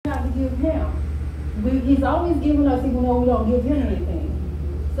He's always giving us even though we don't give him anything.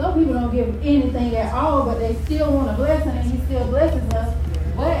 Some people don't give anything at all, but they still want a blessing, and he still blesses us.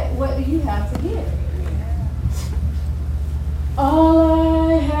 But what do you have to give? All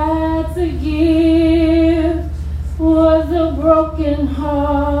I had to give was a broken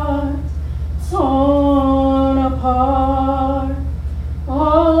heart, torn apart.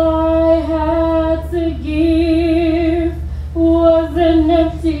 All I had to give was an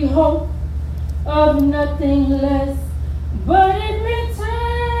empty hope of nothing less. But in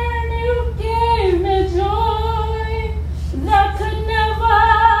return, you gave me joy that could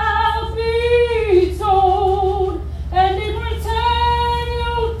never be told. And in return,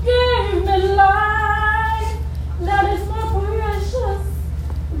 you gave me life that is more precious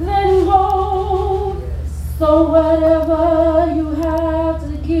than gold. So whatever you have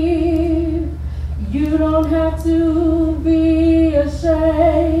to give, you don't have to be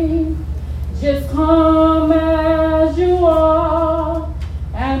ashamed. Just come as you are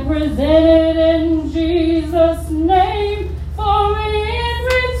and present it in Jesus' name. For in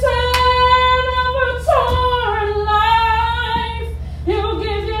return of a torn life, he'll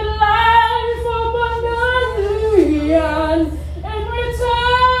give you life abundantly. And in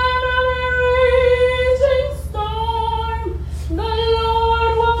return of a raging storm, the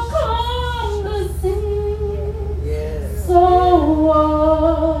Lord will calm the sea. Yes. So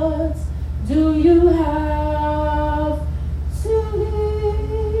what do you have to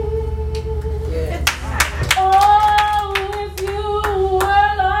give? Yes. Oh, if you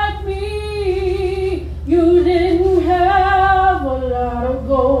were like me, you didn't have a lot of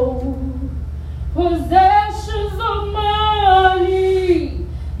gold, possessions of money,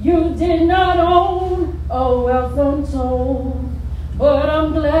 you did not own a wealth untold. But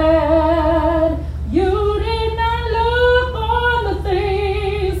I'm glad you did not look on the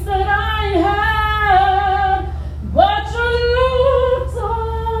things that I had, but you looked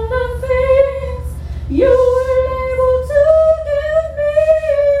on the things you were able to give me.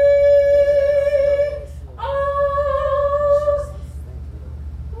 Oh.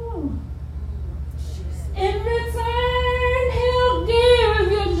 In return, he'll give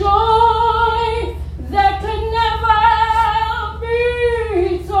you joy that could never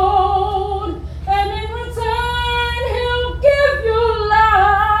be told. And in return, he'll give you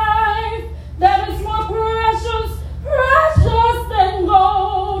life that is more precious, precious than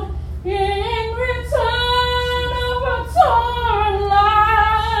gold. In return of a torn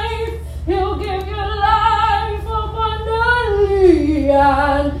life, he'll give you life abundantly.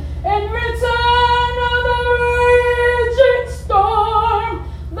 And in return of the raging storm,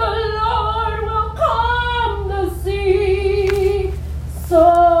 the Lord will calm the sea. So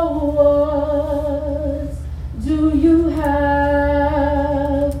what do you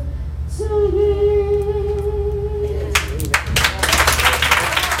have to give?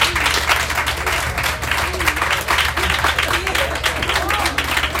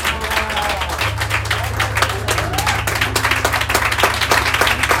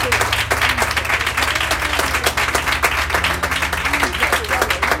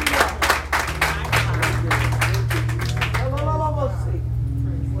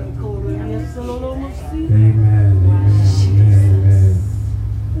 Amen, amen,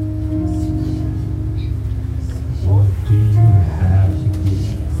 what do you have to give?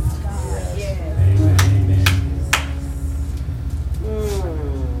 Amen, amen.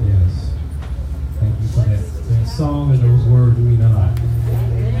 Yes. Thank you for that song and those words mean a lot.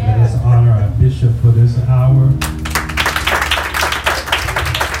 Let us honor our bishop for this hour.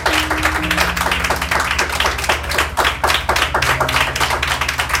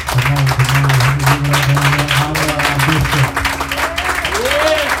 Come on. Honor our bishop.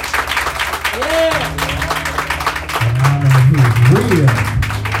 And honor who's real.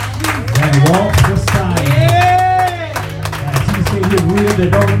 That walks beside you. As he said, he's real that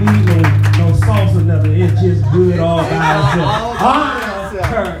don't need no sauce or nothing. It's just good all by itself. Honor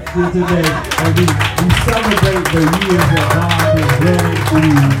her here today. And we celebrate the years that God has granted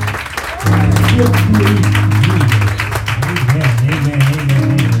you.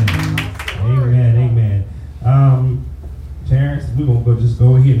 And amen. Terrence, we're going to just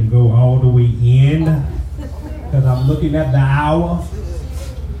go ahead and go all the way in because I'm looking at the hour.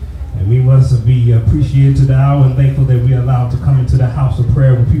 And we must be appreciative to the hour and thankful that we're allowed to come into the house of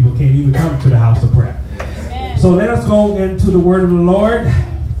prayer when people can't even come to the house of prayer. Amen. So let us go into the word of the Lord.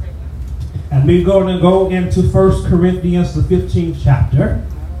 And we're going to go into 1 Corinthians, the 15th chapter.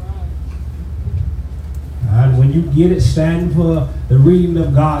 And when you get it, stand for the reading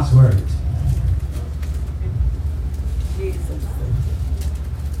of God's word.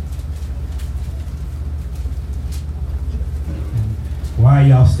 while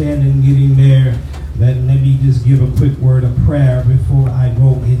y'all standing getting there, let me just give a quick word of prayer before I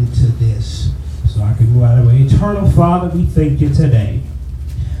go into this so I can move out of the way. Eternal Father, we thank you today.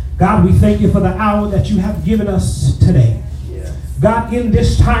 God, we thank you for the hour that you have given us today. God, in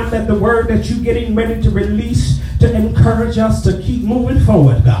this time that the word that you're getting ready to release to encourage us to keep moving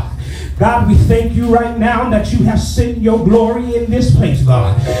forward, God. God, we thank you right now that you have sent your glory in this place,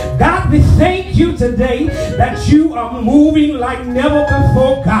 God. God, we thank you today that you are moving like never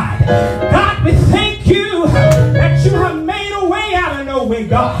before, God. God, we thank you that you have made a way out of no way,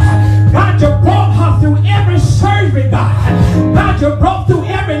 God. God, you brought her through every surgery, God. God, you brought through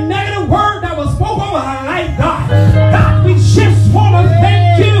every negative word that was spoken over her life, God. God, we just want to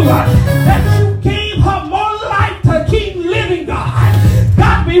thank you that you gave her more life to keep living, God.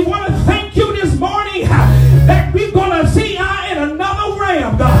 God, we want to thank you this morning that we're going to see her in another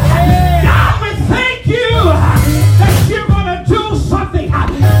realm, God. God, we thank you that you're going to do something in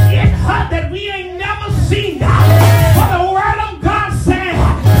her that we ain't never seen, God. For the word of God said,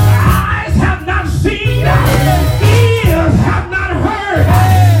 eyes have not seen, ears have not heard,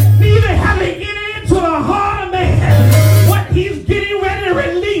 neither have they entered into the heart of man what he's getting ready to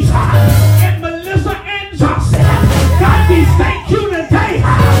release in Melissa and Johnson. God, we thank you today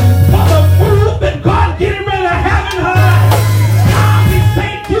for the move that God getting ready to have in her life. God, we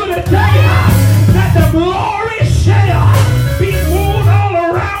thank you today that the glory shall be moved all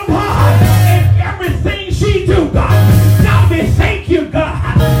around her and everything she do, God. God, we thank you,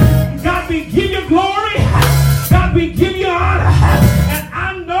 God. God, we give you glory. God, we give you honor. And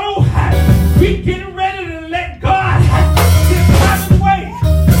I know we getting ready to let God get out of the way,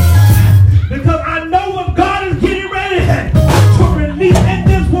 because I know what God is getting ready to release in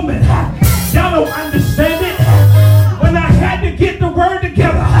this woman. Y'all don't understand it. When I had to get the word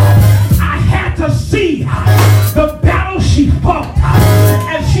together, I had to see the battle she fought,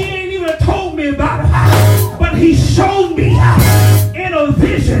 and she ain't even told me about it, but he showed me in a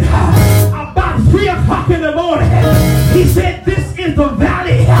vision about 3 o'clock in the morning. He said this is the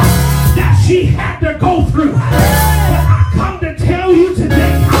valley that she had to go through. But I come to tell you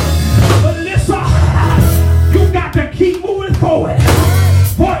today, Melissa, you got to keep moving forward.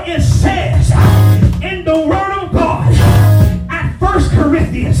 For it says in the word of God at 1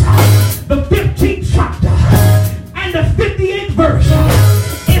 Corinthians, the 15th chapter and the 58th verse,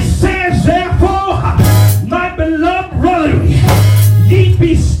 it says, therefore, my beloved brethren, ye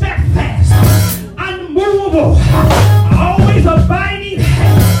be steadfast, unmovable, always abiding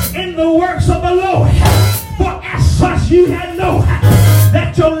in the works of the Lord. For as such you have known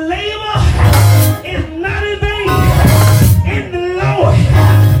that your labor is not in vain in the Lord.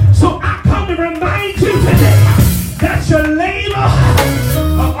 So I come to remind you today that your labor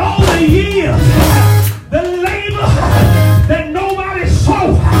of all the years, the labor that nobody saw,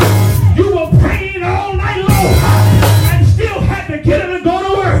 you were praying all night long and still had to get her to go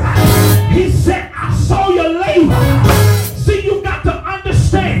to work. He said, I saw your labor. See, you got to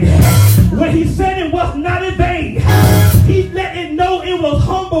understand, when he said it was not in vain, he let it know it was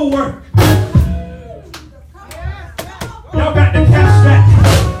humble work. Y'all got to catch that.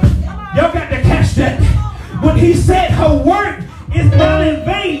 Y'all got to catch that. When he said her work is not in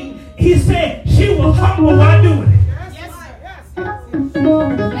vain, he said she was humble while doing it.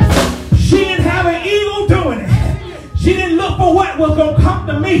 She didn't have an ego doing it. She didn't look for what was going to come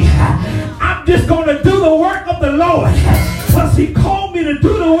to me. I'm just going to do the work of the Lord, because he called me to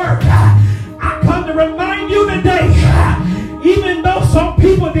do the work. I come to remind you today, even though some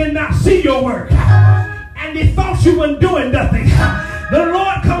people did not see your work and they thought you weren't doing nothing, the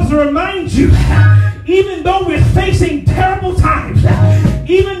Lord comes to remind you, even though we're facing terrible times,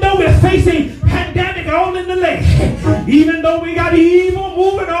 even though we're facing pandemic all in the land, even though we got evil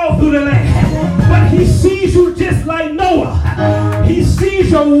moving all through the land, but he sees you just like Noah. He sees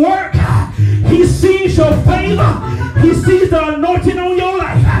your work. He sees your favor. He sees the anointing on your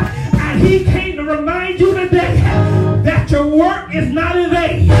life. And he came to remind you today that your work is not in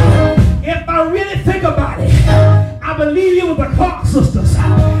vain. If I really think about it, I believe it was the Clark sisters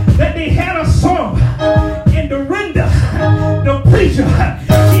that they had a song in Dorinda, the preacher.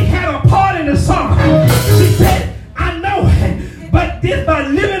 He had a part in the song. She said, I know, but this by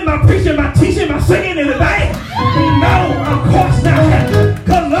living, my preaching, my teaching, my singing in the band. No, of course not.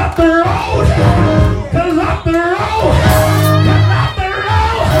 Because up the road, because up the road, because up the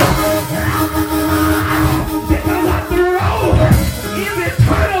road, because up the road is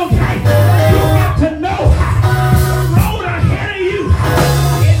eternal life. You got to know the road ahead of you.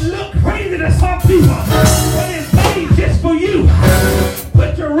 It looks crazy to some people, but it's made just for you.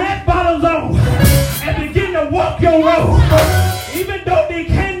 Put your red bottoms on and begin to walk your road. Even though they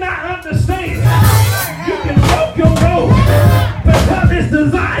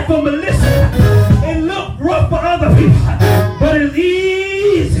designed for Melissa. It looked rough for other people, but it's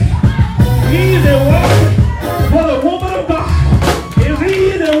easy. Easy walking for the woman of God. It's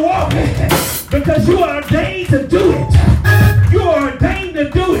easy walking because you are ordained to do it. You are ordained to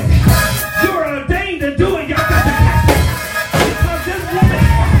do it. You are ordained to do it. Y'all got to catch it. Because this woman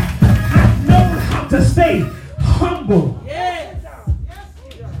has known how to stay humble. Yes.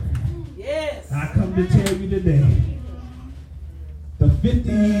 Yes. I come to tell you today, the 50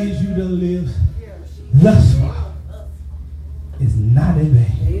 years you done lived thus far is not in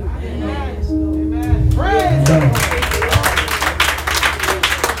vain. Amen. Praise No.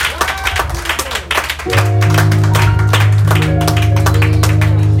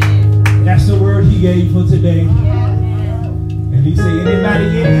 That's the word he gave for today. And he said, anybody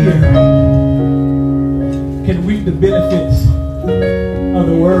in here can reap the benefits of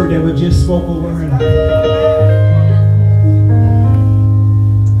the word that was just spoke over her life.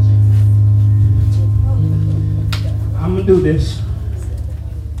 I'm going to do this.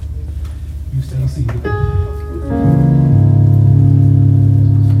 You stay seated.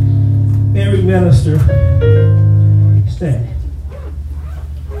 Every minister, stand.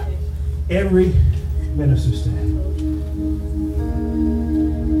 Every minister stand.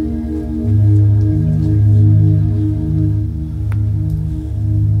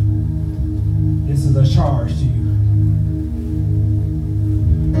 This is a charge to you.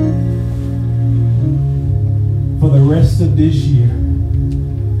 For the rest of this year,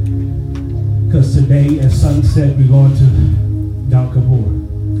 because today at sunset we're going to Yom Kippur.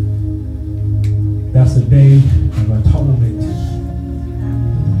 That's a day of atonement.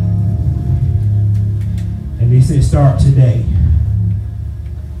 And he said start today.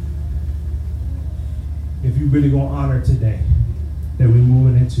 If you really going to honor today that we're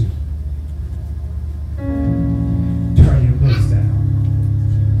moving into, turn your place down.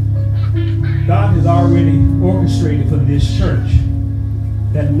 God has already orchestrated for this church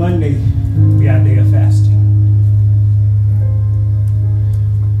that Monday we are day of fasting.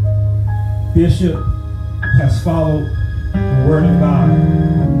 Bishop has followed the word of God,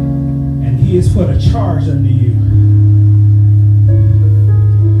 and he has put a charge under you.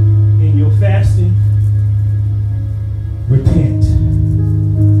 In your fasting, repent.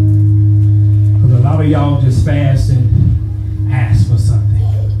 Because a lot of y'all just fast and ask for something.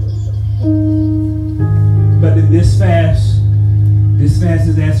 But in this fast is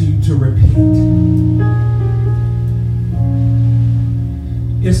asking you to repent.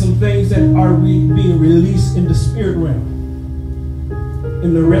 It's some things that are being released in the spirit realm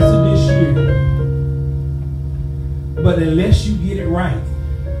in the rest of this year. But unless you get it right,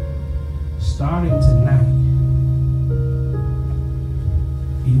 starting tonight,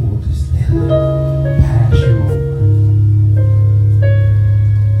 he will just pass you over.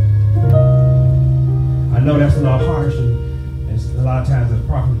 I know that's a lot harsh, and a lot of times as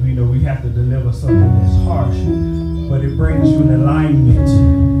prophets, we know we have to deliver something that's harsh, but it brings you in alignment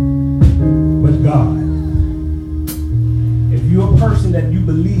with God. If you're a person that you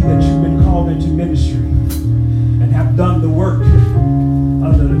believe that you've been called into ministry and have done the work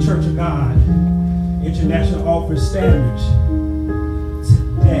under the Church of God, International Office Standards,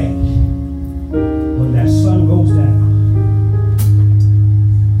 today, when that sun goes down,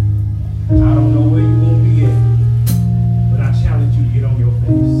 I don't know where you're going to be at, but I challenge you to get on your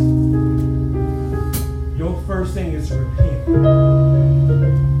face. Your first thing is to repent.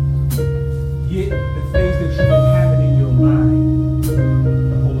 Get the things that you've been having in your mind.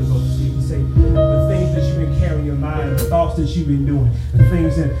 The Holy Ghost, you can say, the things that you've been carrying in your mind, the thoughts that you've been doing, the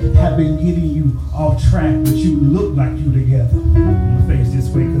things that have been getting you off track, but you look like you together. I'm going to face this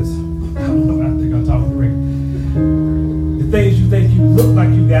way because I don't know, I think I'm talking right. The things you think you look like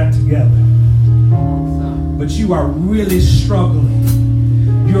you got together, but you are really struggling.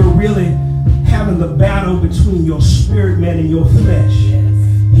 You're really having the battle between your spirit man and your flesh.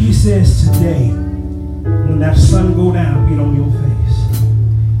 He says today, when that sun go down, get on your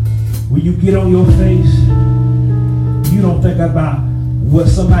face. When you get on your face, you don't think about what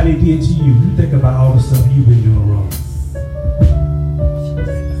somebody did to you. You think about all the stuff you've been doing wrong.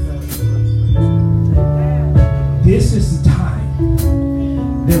 This is the time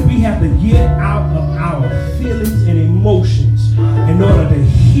that we have to get out of our feelings and emotions in order to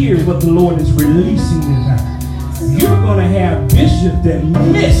hear what the Lord is releasing tonight. You're going to have bishops that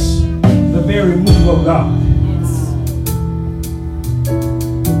miss the very move of God.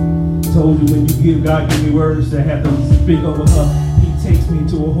 Told you when you give God give me words that have to speak over her, he takes me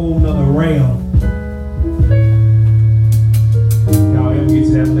into a whole nother realm. Y'all ever get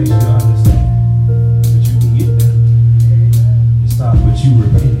to that place you understand? But you can get there. It starts with you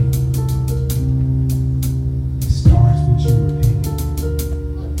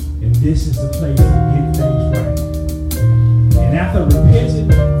this is the place to get things right. And after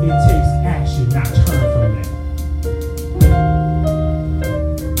repenting, it takes action, not turn from that.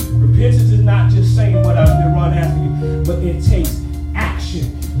 Repentance is not just saying what I've been running after you, but it takes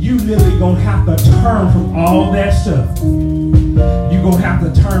action. You literally gonna have to turn from all that stuff. You're gonna have to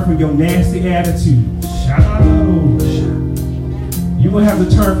turn from your nasty attitude. You're gonna have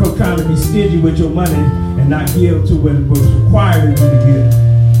to turn from trying to be stingy with your money and not give to what was required of you to give.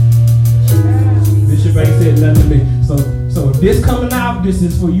 Bishop ain't said nothing to me. So if this coming out, this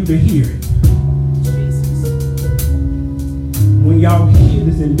is for you to hear it. When y'all hear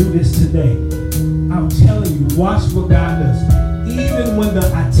this and do this today, I'm telling you, watch what God does. Even when the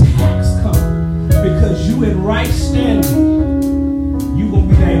attacks come, because you in right standing, you gonna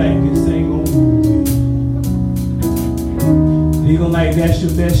be there like this ain't gonna move you. You gonna like that's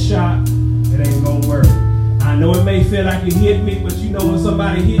your best shot, it ain't gonna work. I know it may feel like it hit me, but you know when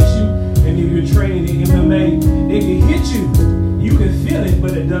somebody hits you, and if you're training in MMA, they can hit you. You can feel it,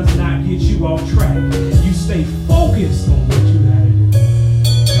 but it does not get you off track. You stay focused on what you gotta do.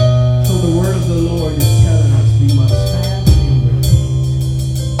 So the word of the Lord is telling us we must fast and repent.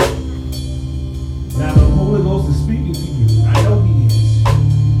 Now the Holy Ghost is speaking to you. I know He is.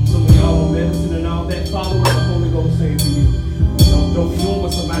 Some of y'all on medicine and all that. Follow what the Holy Ghost saying to you. Don't be doing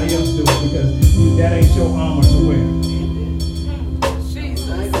what somebody else doing, because that ain't your armor to wear.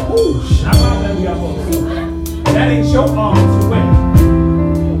 Ooh, that ain't your armor to wear.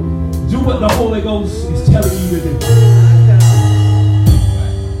 Do what the Holy Ghost is telling you to do.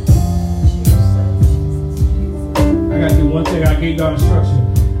 I got to do one thing. I gave y'all instruction,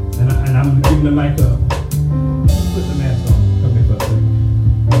 and I'm giving the mic up. Put the mask on. Come here for a second.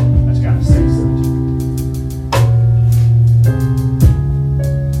 I just got to say something.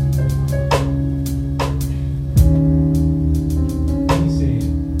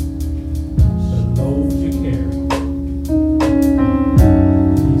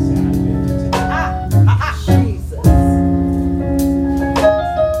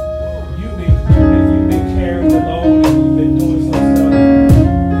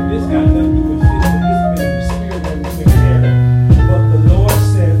 This got nothing to do with physical.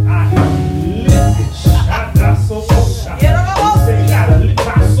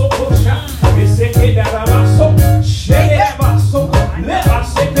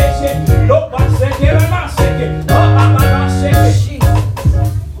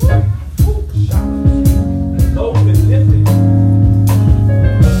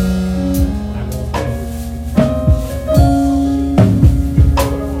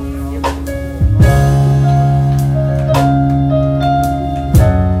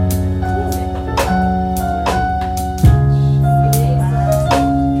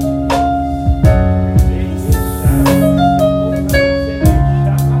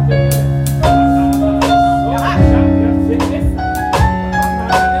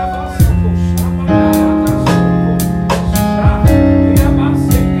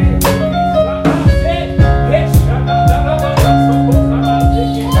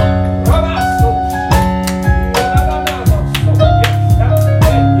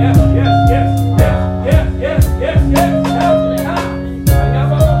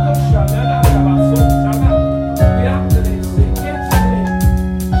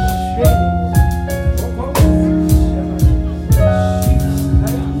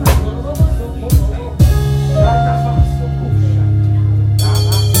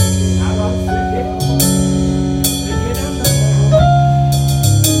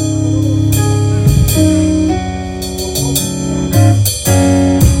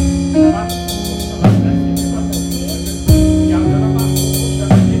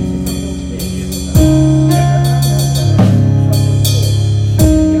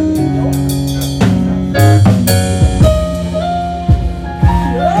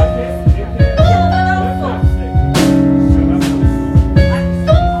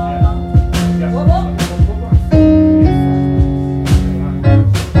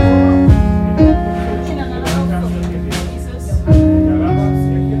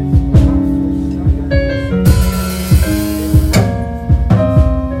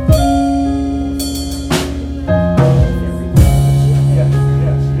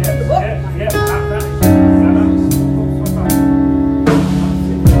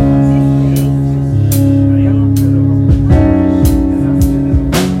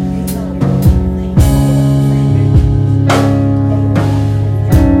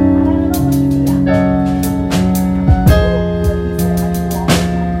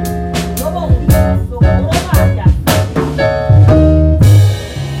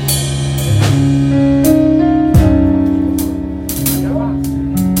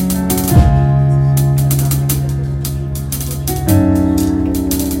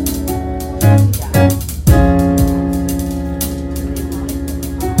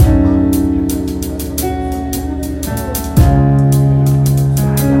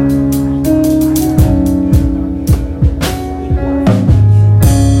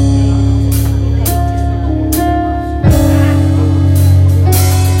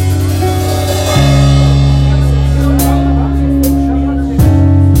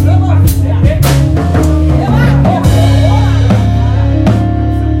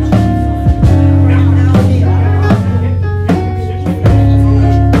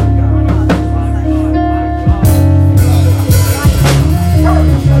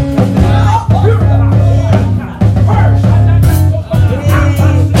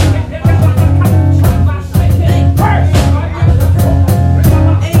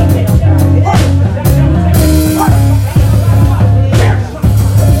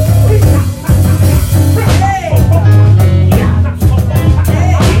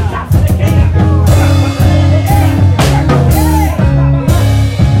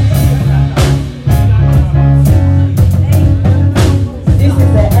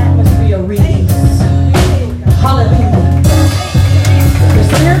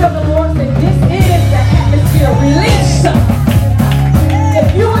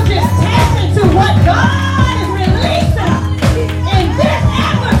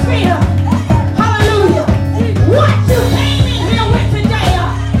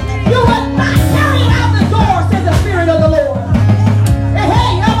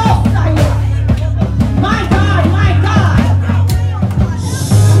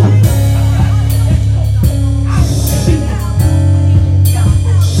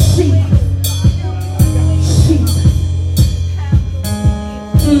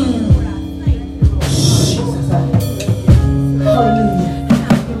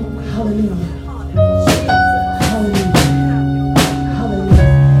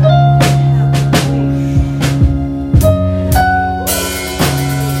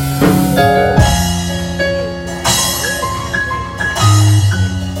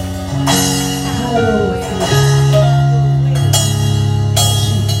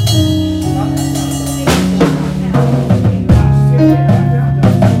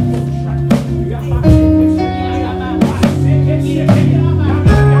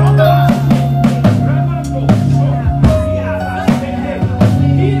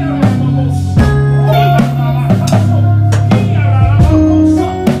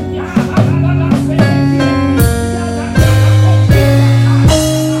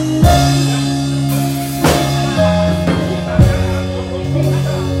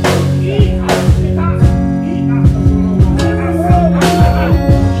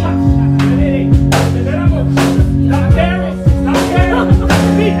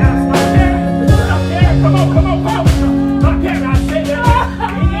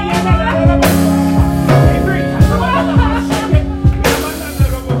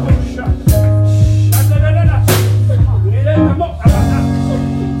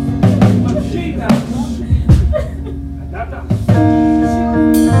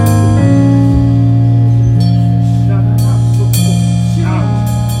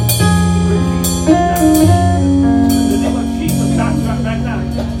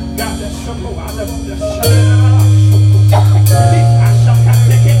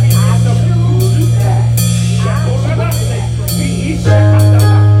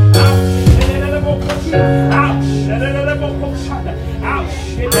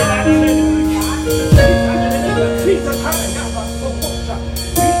 Out.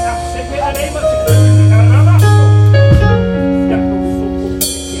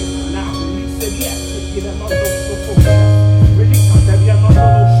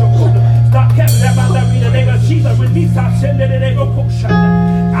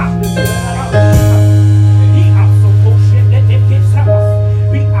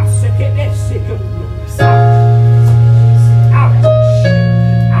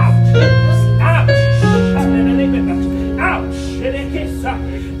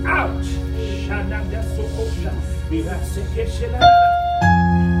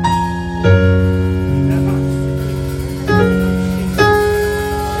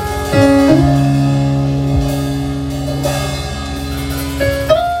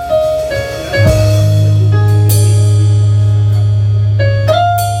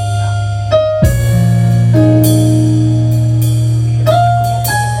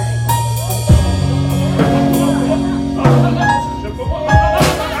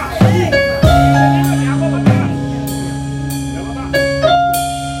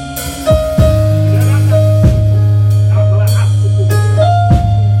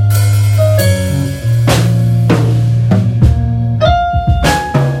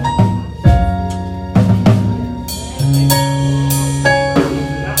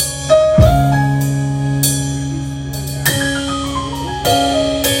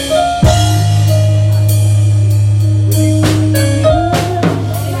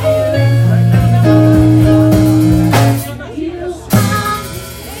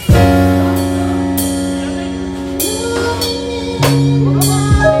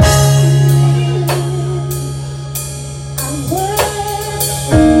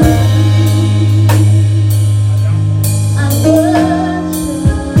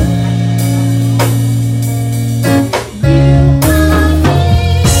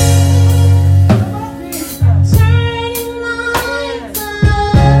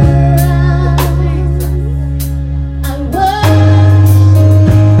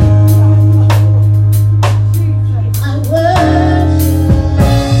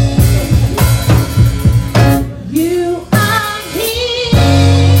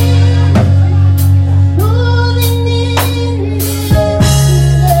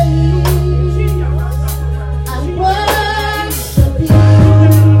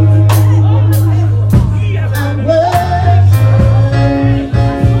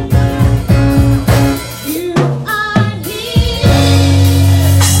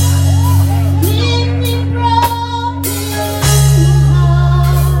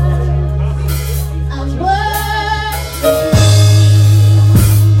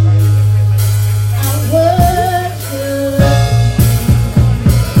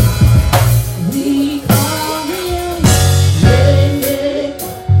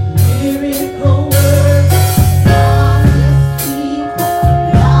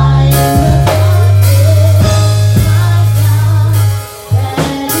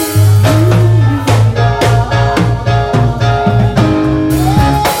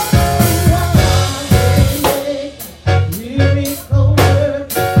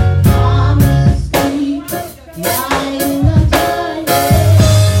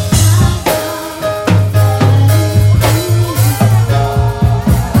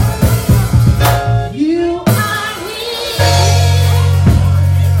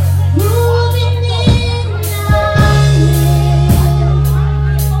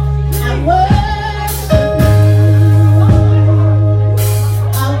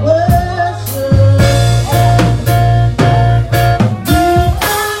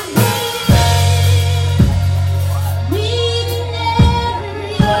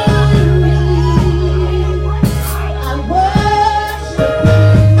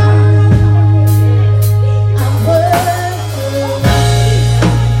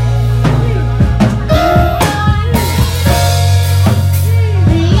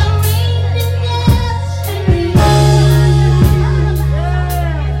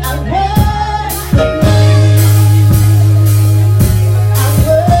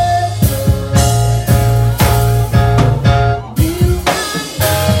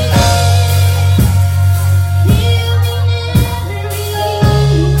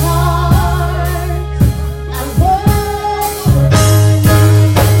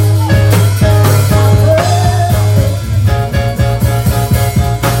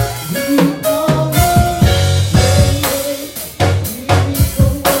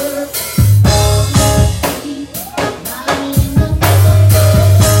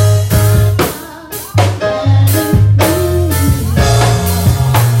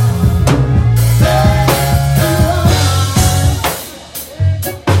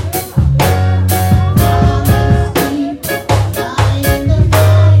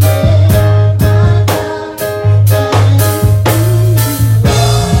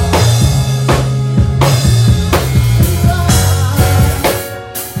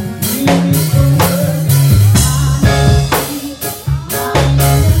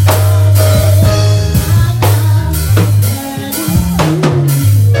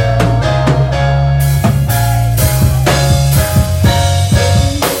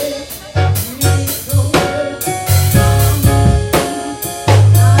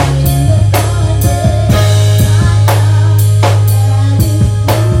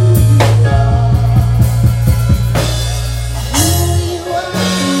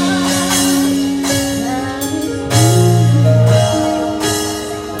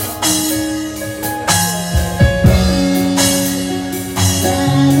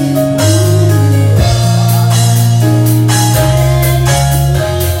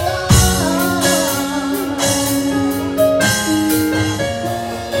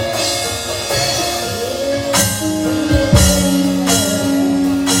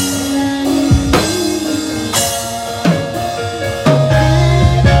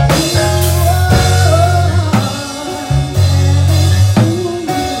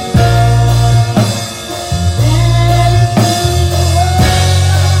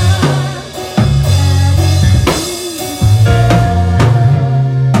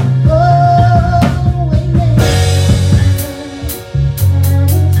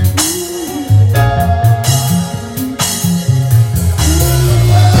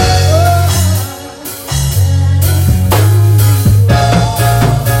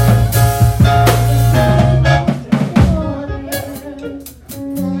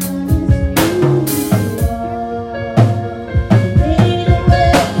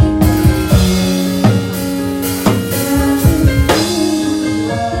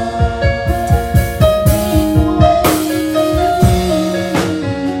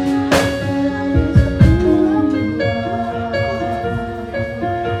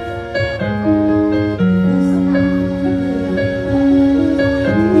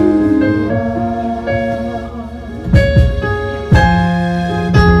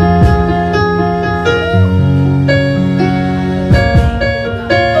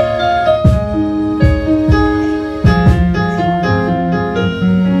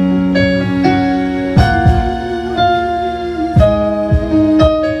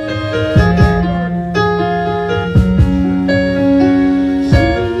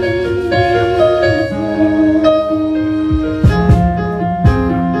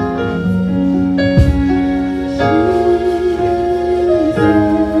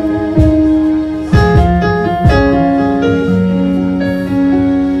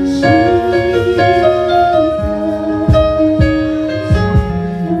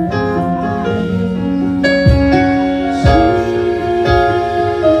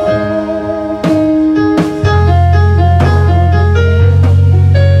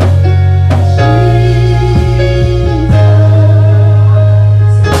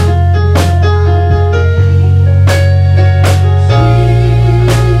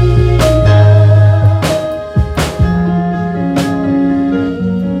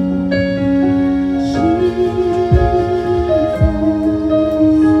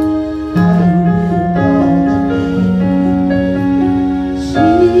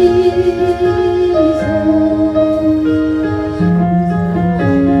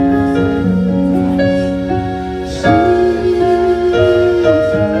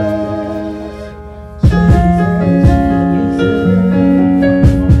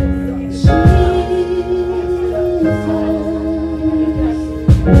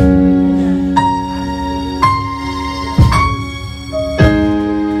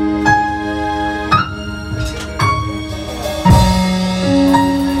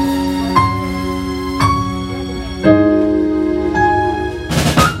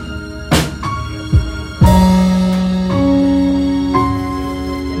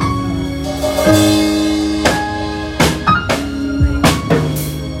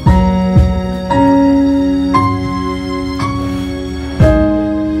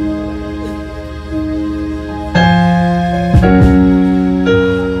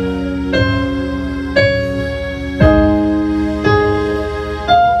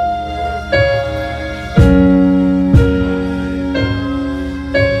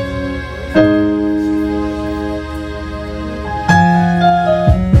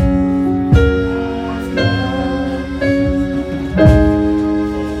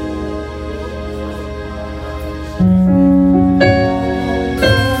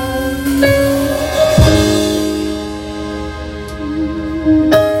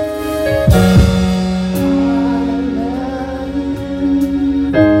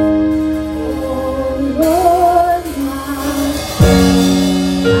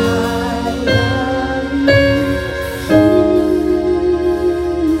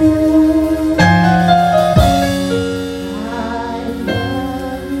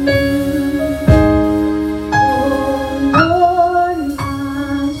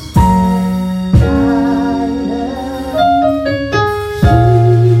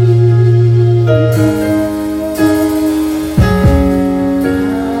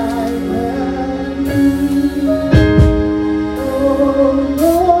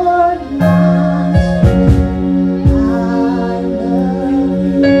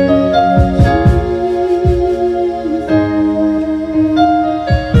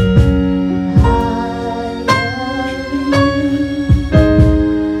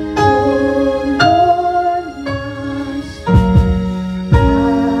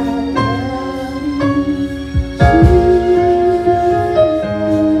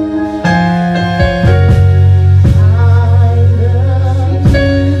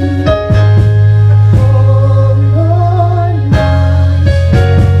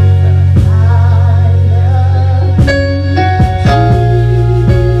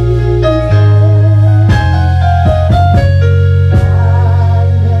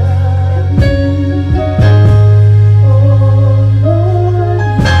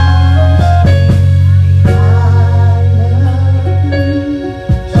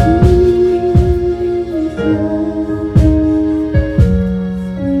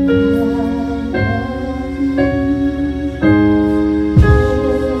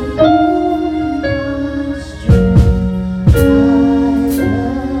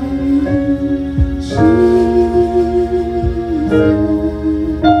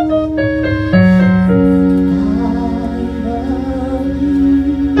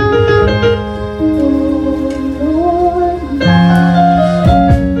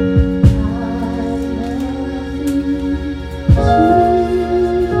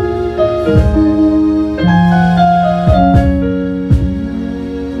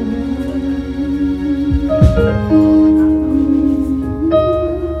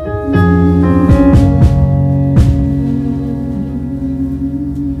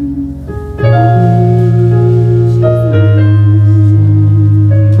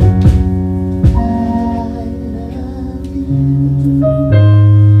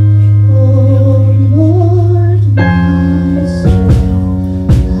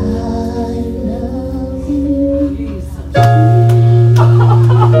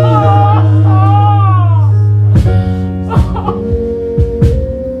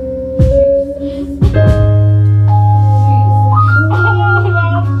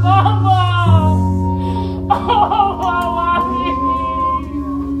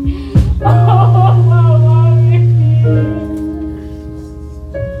 No.